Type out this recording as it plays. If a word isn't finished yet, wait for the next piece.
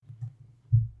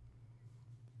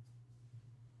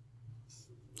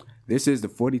This is the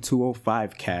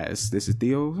 4205 cast. This is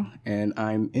Theo, and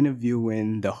I'm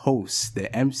interviewing the host,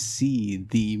 the MC,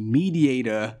 the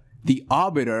mediator, the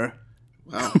arbiter.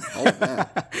 Wow. Oh,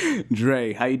 man.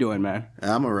 Dre, how you doing, man?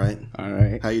 I'm all right. All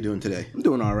right. How you doing today? I'm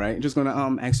doing all right. Just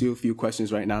gonna ask you a few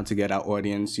questions right now to get our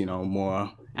audience,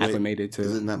 more acclimated to.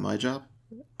 Isn't that my job?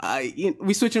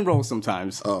 We switching roles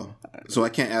sometimes. Oh, so I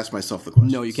can't ask myself the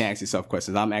questions? No, you can't ask yourself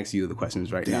questions. I'm asking you the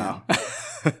questions right now.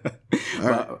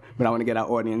 Right. But I want to get our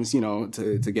audience,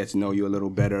 to get to know you a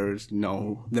little better,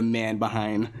 know the man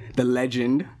behind the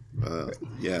legend.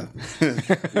 Yeah.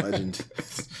 Legend.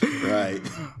 Right.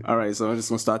 All right, so I'm just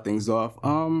going to start things off.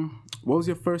 What was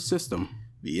your first system?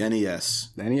 The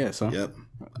NES. The NES, huh? Yep.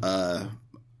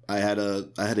 I had a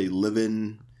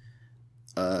live-in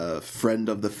friend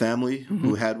of the family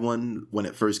who had one when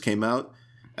it first came out,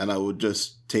 and I would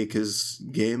just take his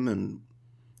game and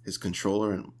his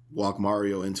controller and walk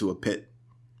Mario into a pit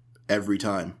every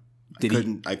time.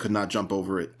 I could not jump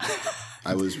over it.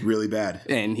 I was really bad.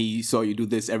 And he saw you do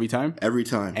this every time? Every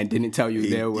time. And didn't tell you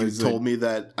there was... He told me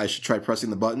that I should try pressing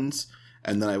the buttons,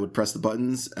 and then I would press the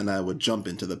buttons, and I would jump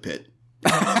into the pit.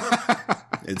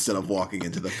 Instead of walking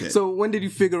into the pit. So when did you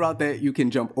figure out that you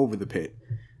can jump over the pit?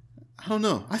 I don't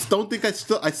know. I still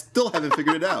haven't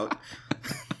figured it out.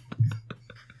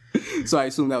 So I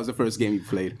assume that was the first game you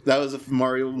played. That was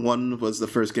Mario 1 was the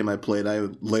first game I played. I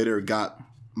later got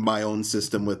my own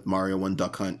system with Mario 1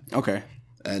 Duck Hunt. Okay.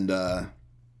 And yeah.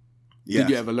 Did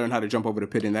you ever learn how to jump over the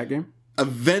pit in that game?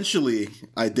 Eventually,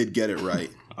 I did get it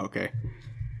right. Okay.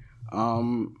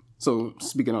 So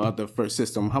speaking of the first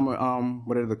system,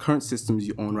 what are the current systems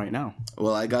you own right now?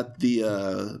 Well, I got the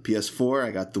PS4,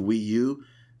 I got the Wii U,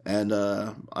 and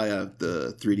I have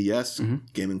the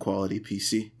 3DS gaming quality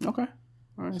PC. Okay.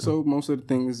 All right. So most of the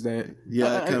things that...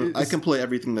 Yeah, I can play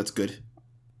everything that's good.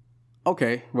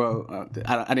 Okay. Well,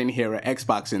 I didn't hear an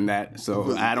Xbox in that,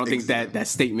 so I don't think that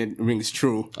statement rings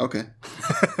true. Okay.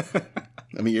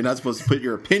 I mean, you're not supposed to put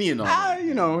your opinion on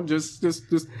it. Just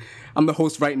I'm the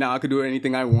host right now. I could do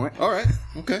anything I want. All right.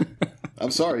 Okay.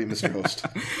 I'm sorry, Mr. Host.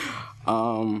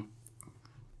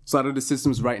 So out of the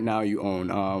systems right now you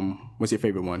own, what's your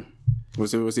favorite one?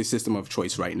 What's your system of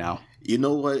choice right now? You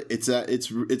know what? It's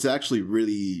actually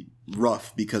really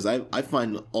rough because I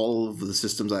find all of the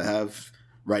systems I have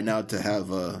right now to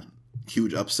have a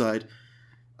huge upside.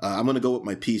 I'm gonna go with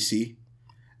my PC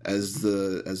as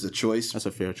the choice. That's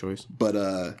a fair choice. But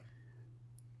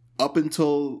up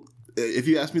until if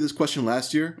you asked me this question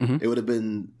last year, it would have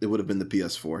been the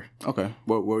PS4. Okay.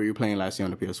 What were you playing last year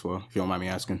on the PS4? If you don't mind me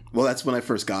asking. Well, that's when I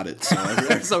first got it. So,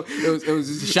 so it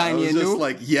was shiny and new. Just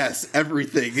like yes,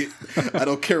 everything. I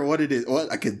don't care what it is.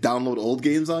 What I could download old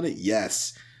games on it.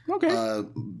 Yes. Okay.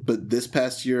 But this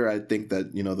past year, I think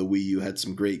that the Wii U had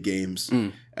some great games,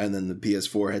 and then the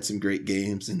PS4 had some great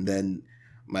games, and then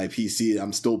my PC,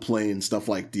 I'm still playing stuff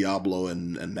like Diablo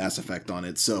and Mass Effect on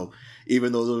it. So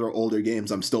even though those are older games,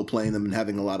 I'm still playing them and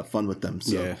having a lot of fun with them.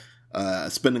 So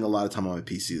spending a lot of time on my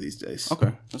PC these days.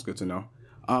 Okay, that's good to know.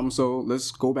 So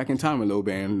let's go back in time a little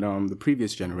bit and the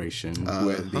previous generation,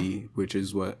 which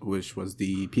was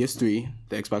the PS3,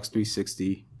 the Xbox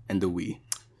 360, and the Wii.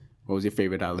 What was your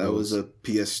favorite out of those? That was a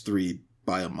PS3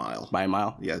 by a mile. By a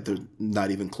mile? Yeah, they're not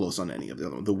even close on any of the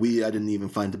other ones. The Wii I didn't even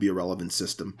find to be a relevant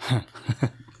system.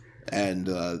 And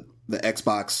the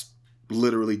Xbox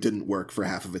literally didn't work for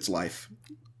half of its life.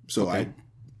 So okay.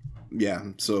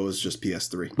 So it was just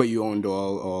PS3. But you owned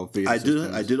all three of the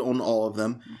systems. I did own all of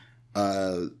them.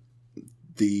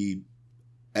 The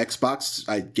Xbox,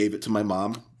 I gave it to my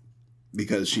mom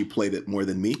because she played it more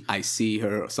than me. I see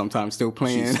her sometimes still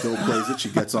playing. She still plays it. She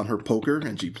gets on her poker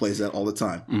and she plays that all the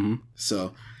time. Mm-hmm.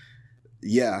 So,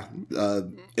 yeah.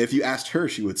 If you asked her,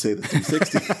 she would say the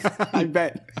 360. I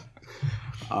bet.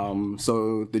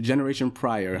 So the generation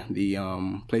prior, the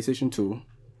PlayStation 2,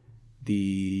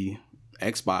 the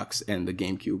Xbox, and the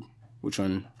GameCube, which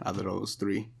one out of those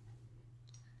three?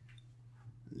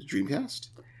 The Dreamcast?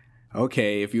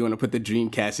 Okay, if you want to put the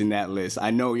Dreamcast in that list.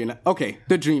 I know you're not... Okay,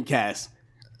 the Dreamcast.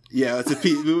 Yeah,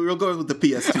 we'll go with the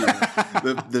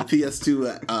PS2. the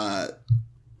PS2,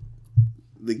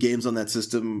 the games on that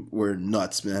system were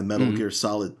nuts, man. Metal Gear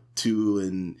Solid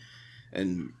 2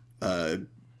 and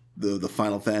the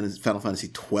Final Fantasy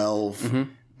 12,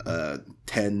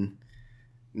 10.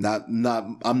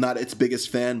 I'm not its biggest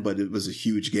fan, but it was a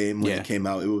huge game when it came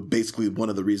out. It was basically one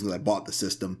of the reasons I bought the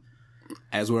system.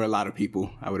 As were a lot of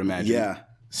people, I would imagine. Yeah.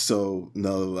 So,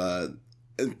 no,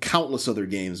 and countless other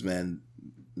games, man.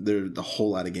 There's a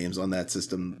whole lot of games on that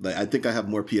system. I think I have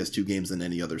more PS2 games than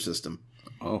any other system.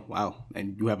 Oh, wow.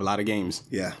 And you have a lot of games.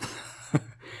 Yeah.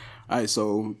 All right,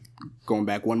 so going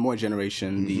back one more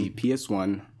generation, the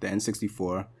PS1, the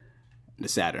N64, the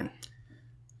Saturn.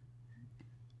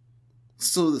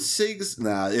 So the SIGs,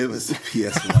 it was the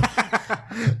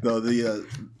PS1. No,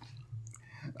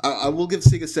 I will give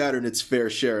Sega Saturn its fair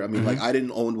share. I mean, like, I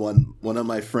didn't own one. One of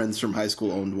my friends from high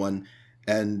school owned one,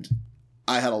 and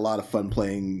I had a lot of fun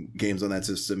playing games on that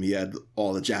system. He had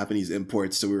all the Japanese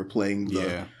imports, so we were playing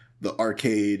the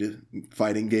arcade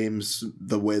fighting games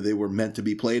the way they were meant to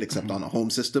be played, except on a home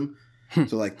system.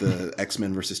 So, like, the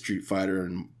X-Men versus Street Fighter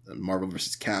and Marvel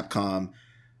versus Capcom.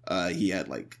 He had,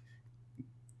 like,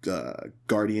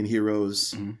 Guardian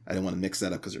Heroes. I didn't want to mix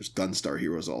that up because there's Gunstar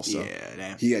Heroes also.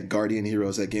 Yeah, he had Guardian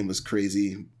Heroes. That game was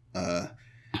crazy. The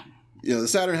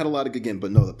Saturn had a lot of good games,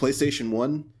 but no, the PlayStation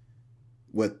 1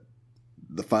 with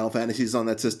the Final Fantasies on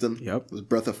that system. Yep. Was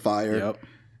Breath of Fire.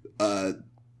 Yep.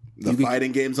 The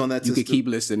fighting games on that system. You could keep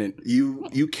listening.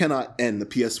 You cannot end the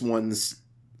PS1's.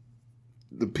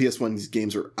 The PS1's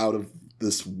games are out of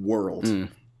this world,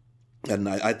 and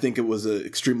I think it was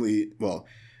extremely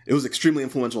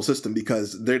influential system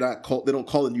because they don't call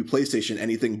the new PlayStation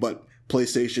anything but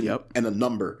PlayStation and a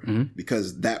number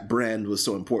because that brand was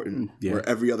so important. Where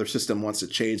every other system wants to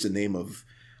change the name of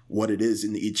what it is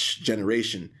in each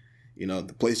generation.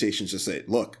 The PlayStations just say,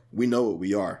 "Look, we know what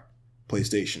we are: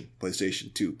 PlayStation,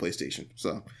 PlayStation 2, PlayStation."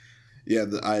 So,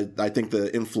 I think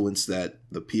the influence that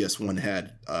the PS1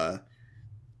 had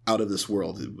out of this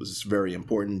world, it was very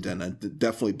important, and I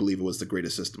definitely believe it was the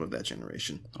greatest system of that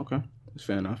generation. Okay. That's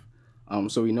fair enough.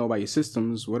 So we know about your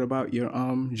systems. What about your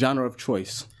genre of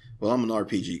choice? Well, I'm an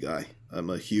RPG guy. I'm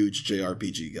a huge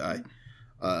JRPG guy.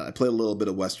 I play a little bit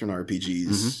of Western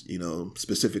RPGs,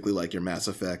 specifically like your Mass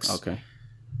Effects. Okay.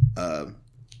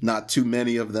 Not too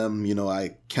many of them.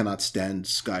 I cannot stand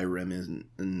Skyrim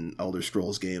and Elder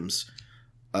Scrolls games.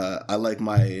 I like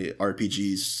my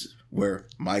RPGs where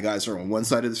my guys are on one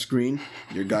side of the screen,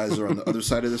 your guys are on the other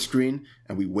side of the screen,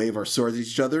 and we wave our swords at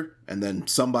each other, and then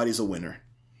somebody's a winner.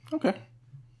 Okay.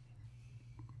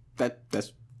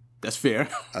 That's fair.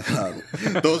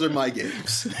 Those are my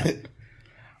games.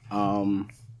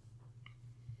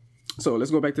 So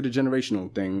let's go back to the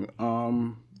generational thing.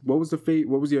 What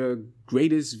was your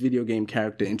greatest video game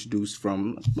character introduced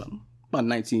from about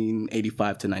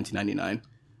 1985 to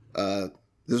 1999?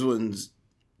 This one's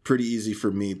pretty easy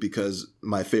for me because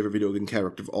my favorite video game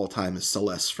character of all time is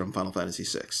Celeste from Final Fantasy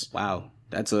VI. Wow,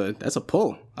 that's a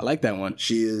pull. I like that one.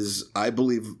 She is, I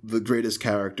believe, the greatest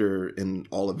character in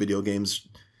all of video games,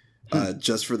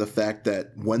 just for the fact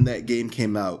that when that game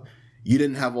came out, you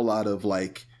didn't have a lot of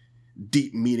like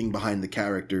deep meaning behind the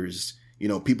characters.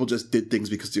 People just did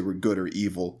things because they were good or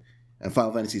evil, and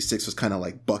Final Fantasy VI was kind of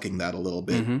like bucking that a little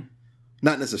bit.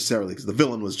 Not necessarily because the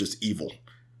villain was just evil,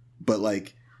 but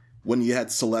like. When you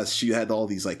had Celeste, she had all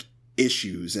these like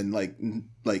issues and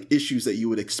like issues that you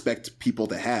would expect people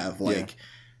to have. Like,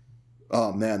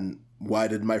 oh man, why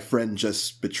did my friend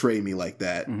just betray me like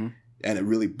that? And it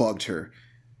really bugged her.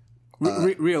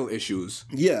 Real issues.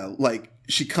 Yeah, like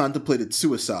she contemplated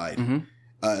suicide.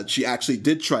 She actually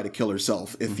did try to kill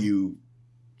herself if you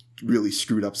really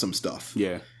screwed up some stuff.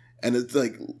 Yeah. And it's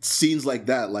like scenes like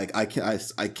that. Like I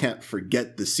can't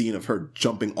forget the scene of her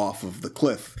jumping off of the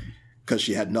cliff. Because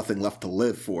she had nothing left to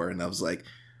live for, and I was like,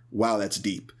 "Wow, that's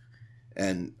deep."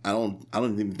 And I don't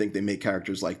even think they make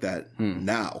characters like that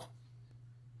now.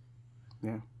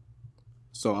 Yeah.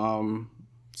 So,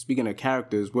 speaking of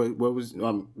characters, what was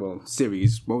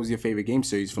series? What was your favorite game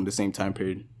series from the same time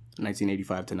period,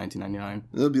 1985 to 1999?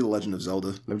 It would be The Legend of Zelda.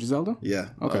 Legend of Zelda? Yeah.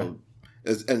 Okay.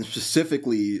 And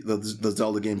specifically the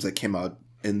Zelda games that came out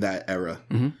in that era.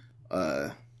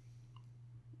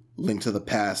 Link to the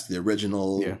Past, the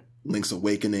original. Yeah. Link's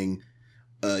Awakening,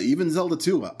 even Zelda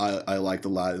 2 I liked a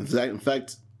lot. In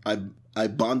fact, I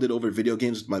bonded over video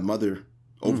games with my mother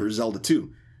over Zelda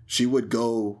 2. She would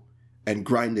go and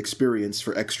grind experience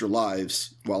for extra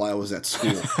lives while I was at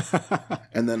school.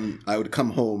 And then I would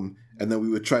come home, and then we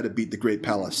would try to beat the Great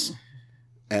Palace,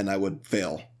 and I would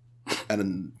fail, and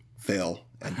then fail,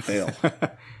 and fail.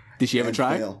 Did she ever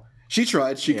try? Fail. She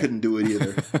tried. She couldn't do it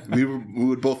either. we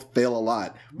would both fail a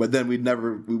lot, but then we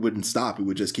wouldn't stop. We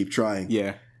would just keep trying.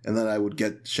 Yeah. And then I would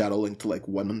get Shadow Link to like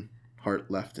one heart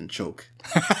left and choke.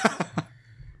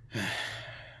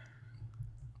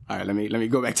 All right, let me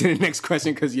go back to the next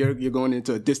question because you're going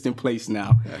into a distant place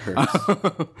now. That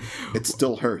hurts. It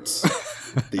still hurts,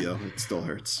 Theo. It still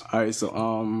hurts. All right,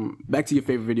 so back to your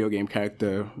favorite video game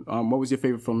character. What was your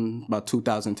favorite from about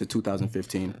 2000 to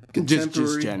 2015?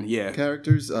 Contemporary just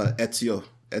characters. Ezio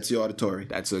Auditore.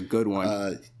 That's a good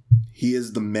one. He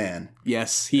is the man.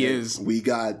 Yes, he is. We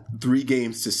got 3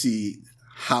 games to see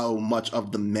how much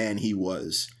of the man he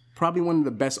was. probably one of the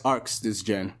best arcs this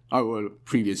gen, or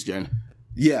previous gen.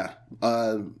 Yeah.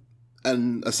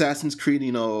 And Assassin's Creed,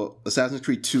 Assassin's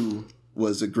Creed 2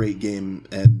 was a great game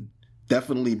and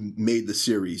definitely made the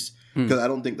series. Because I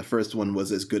don't think the first one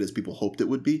was as good as people hoped it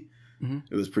would be.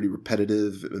 It was pretty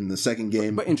repetitive in the second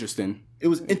game. But interesting. It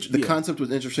was the concept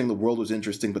was interesting, the world was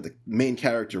interesting, but the main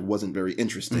character wasn't very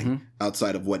interesting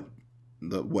outside of what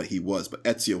he was. But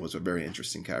Ezio was a very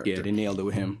interesting character. Yeah, they nailed it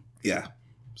with him. Yeah.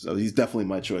 So he's definitely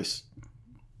my choice.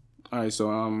 All right, so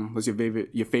what's your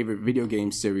favorite video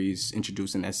game series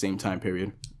introduced in that same time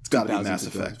period? It's got to be Mass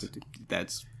Effect.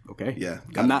 That's okay. Yeah,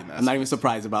 I'm not even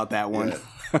surprised about that one.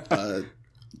 Yeah.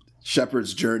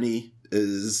 Shepard's journey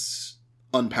is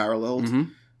unparalleled.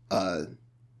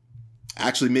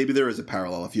 Actually, maybe there is a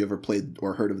parallel if you ever played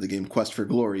or heard of the game Quest for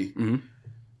Glory.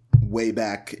 Way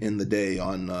back in the day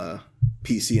on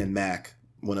PC and Mac,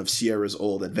 one of Sierra's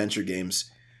old adventure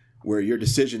games, where your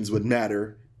decisions would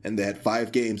matter. And they had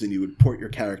 5 games, and you would port your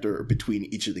character between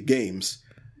each of the games,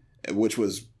 which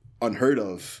was unheard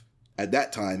of at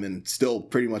that time, and still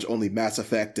pretty much only Mass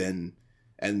Effect and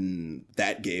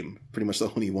that game, pretty much the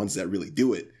only ones that really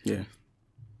do it. Yeah.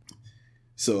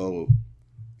 So,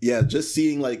 yeah, just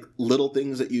seeing like little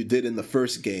things that you did in the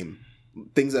first game,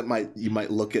 things that you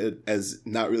might look at as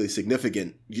not really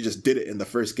significant, you just did it in the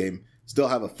first game, still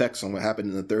have effects on what happened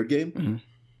in the third game.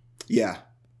 Yeah,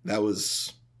 that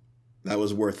was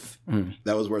worth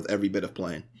every bit of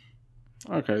playing.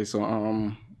 Okay,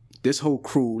 so this whole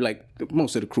crew, like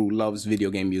most of the crew, loves video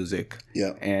game music.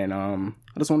 Yeah. And I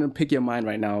just want to pick your mind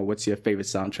right now. What's your favorite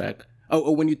soundtrack?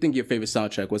 Oh, when you think your favorite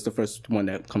soundtrack, what's the first one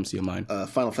that comes to your mind?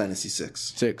 Final Fantasy VI.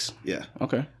 6. Yeah.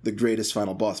 Okay. The greatest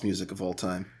final boss music of all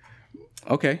time.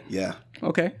 Okay. Yeah.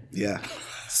 Okay. Yeah.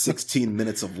 16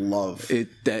 minutes of love.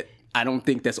 I don't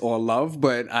think that's all love,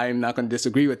 but I'm not going to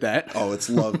disagree with that. Oh, it's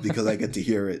love because I get to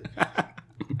hear it.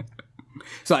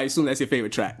 So I assume that's your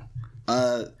favorite track.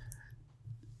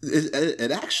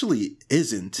 It actually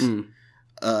isn't.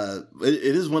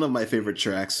 It is one of my favorite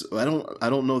tracks. I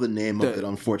don't know the name of it,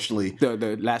 unfortunately.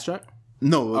 The last track?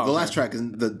 No, the last track is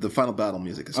the final battle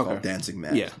music is called Dancing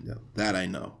Mad. Yeah. That I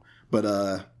know.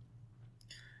 But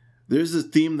there's a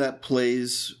theme that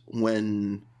plays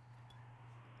when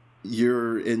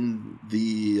you're in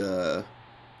the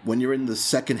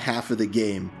second half of the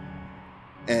game,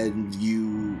 and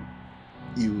you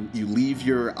leave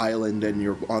your island and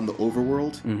you're on the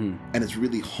overworld, and it's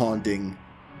really haunting,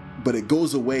 but it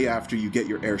goes away after you get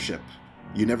your airship.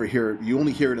 You never hear it. You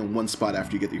only hear it in one spot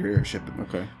after you get your airship.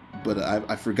 Okay. But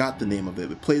I forgot the name of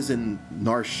it. It plays in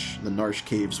the Narsh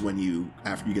caves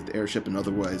after you get the airship, and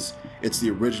otherwise it's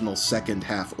the original second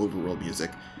half overworld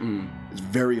music. It's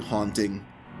very haunting.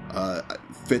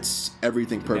 Fits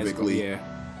everything perfectly. Yeah.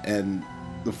 And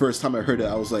the first time I heard it,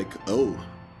 I was like, "Oh,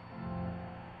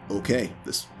 okay,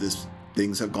 this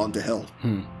things have gone to hell."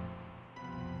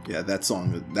 Yeah, that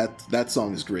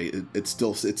song is great. It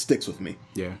sticks with me.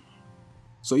 Yeah.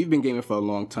 So you've been gaming for a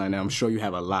long time now. I'm sure you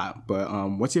have a lot. But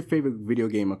what's your favorite video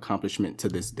game accomplishment to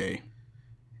this day?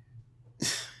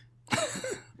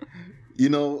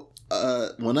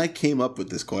 When I came up with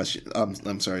this question,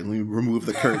 I'm sorry, let me remove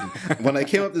the curtain. When I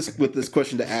came up with this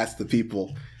question to ask the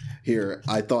people here,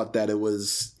 I thought that it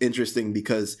was interesting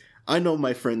because I know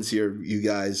my friends here, you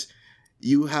guys,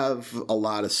 you have a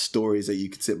lot of stories that you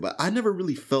could say, but I never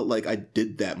really felt like I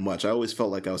did that much. I always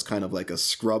felt like I was kind of like a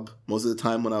scrub most of the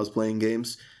time when I was playing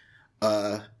games.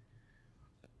 I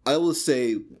will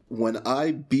say when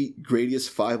I beat Gradius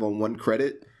 5 on 1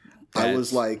 credit, I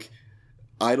was like,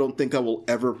 I don't think I will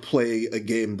ever play a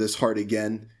game this hard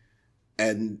again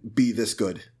and be this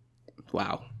good.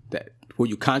 Wow. Were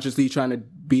you consciously trying to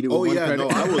beat it with 1 credit? No,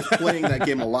 I was playing that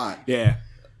game a lot. Yeah.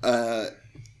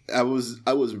 I was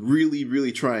really,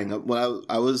 really trying. When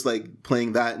I was like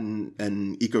playing that and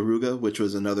Ikaruga, which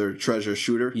was another treasure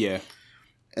shooter. Yeah.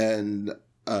 And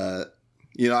I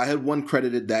had 1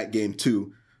 credited that game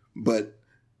too. But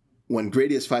when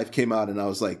Gradius 5 came out, and I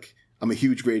was like, I'm a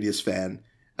huge Gradius fan,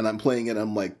 and I'm playing it,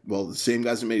 I'm like, well, the same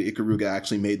guys that made Ikaruga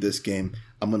actually made this game.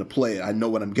 I'm gonna play it. I know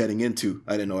what I'm getting into.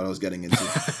 I didn't know what I was getting into.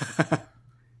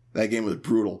 That game was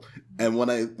brutal. And when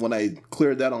I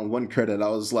cleared that on 1 credit, I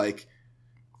was like,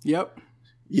 yep.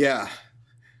 Yeah.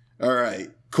 All right.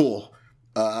 Cool.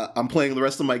 I'm playing the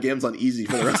rest of my games on easy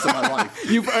for the rest of my life.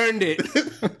 You've earned it.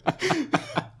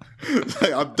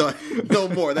 Like, I'm done. No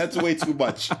more. That's way too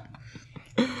much.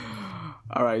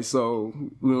 All right. So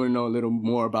we want to know a little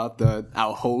more about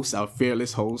our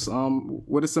fearless host.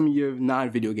 What are some of your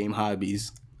non-video game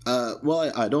hobbies?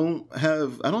 Well, I don't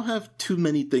have too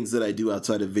many things that I do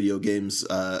outside of video games.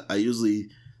 I usually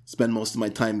spend most of my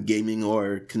time gaming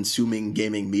or consuming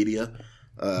gaming media.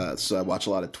 So I watch a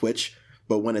lot of Twitch.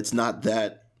 But when it's not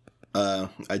that,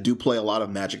 I do play a lot of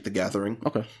Magic the Gathering.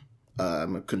 Okay.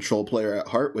 I'm a control player at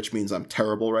heart, which means I'm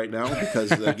terrible right now because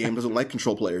the game doesn't like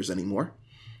control players anymore.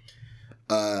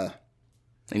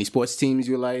 Any sports teams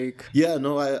you like? Yeah,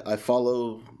 no, I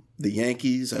follow the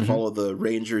Yankees. I follow the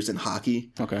Rangers in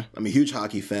hockey. Okay. I'm a huge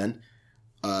hockey fan.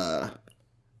 And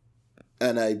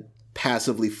I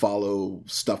passively follow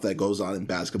stuff that goes on in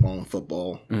basketball and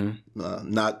football.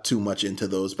 Not too much into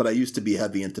those, but I used to be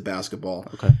heavy into basketball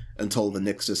until the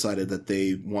Knicks decided that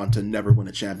they want to never win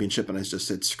a championship, and I just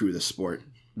said, screw the sport.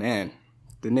 Man,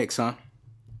 the Knicks, huh?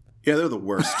 Yeah, they're the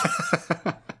worst.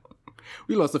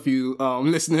 We lost a few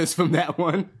listeners from that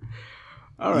one.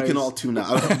 All right. You can all tune out.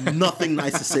 I have nothing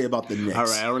nice to say about the Knicks. All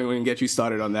right, I don't even get you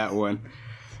started on that one.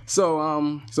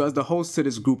 So, so as the host to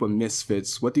this group of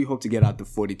misfits, what do you hope to get out the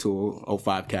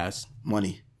 4205 cast?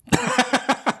 Money.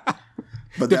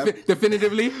 But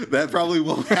definitively, that probably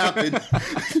won't happen.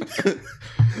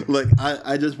 Like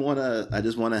I just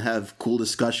wanna have cool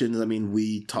discussions. I mean,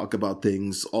 we talk about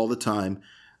things all the time,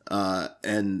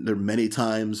 and there are many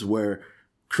times where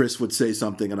Chris would say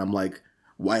something, and I'm like,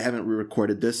 why haven't we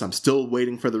recorded this? I'm still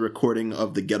waiting for the recording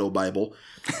of the Ghetto Bible,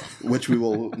 which we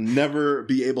will never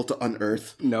be able to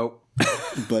unearth. Nope.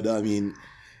 But I mean,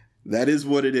 that is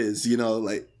what it is. You know,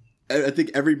 like I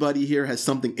think everybody here has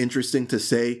something interesting to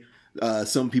say.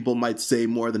 Some people might say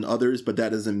more than others, but that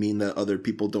doesn't mean that other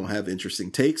people don't have interesting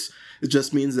takes. It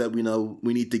just means that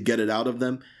we need to get it out of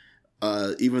them.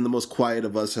 Even the most quiet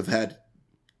of us have had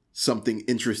something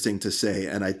interesting to say,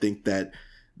 and I think that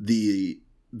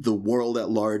the world at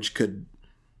large could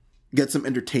get some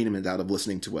entertainment out of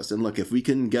listening to us. And look, if we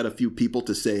can get a few people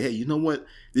to say, hey, you know what?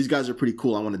 These guys are pretty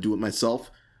cool. I want to do it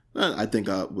myself. I think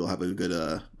we'll have a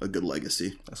good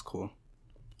legacy. That's cool.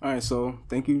 All right. So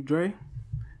thank you, Dre.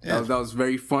 Yeah. That was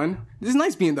very fun. It's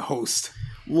nice being the host.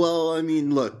 Well, I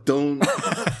mean, look, don't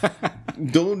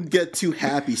get too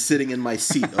happy sitting in my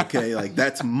seat, okay? Like,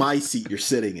 that's my seat you're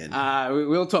sitting in.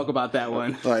 We'll talk about that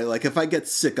one. All right, like, if I get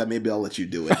sick, maybe I'll let you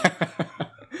do it.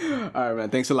 All right, man.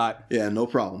 Thanks a lot. Yeah, no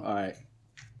problem. All right.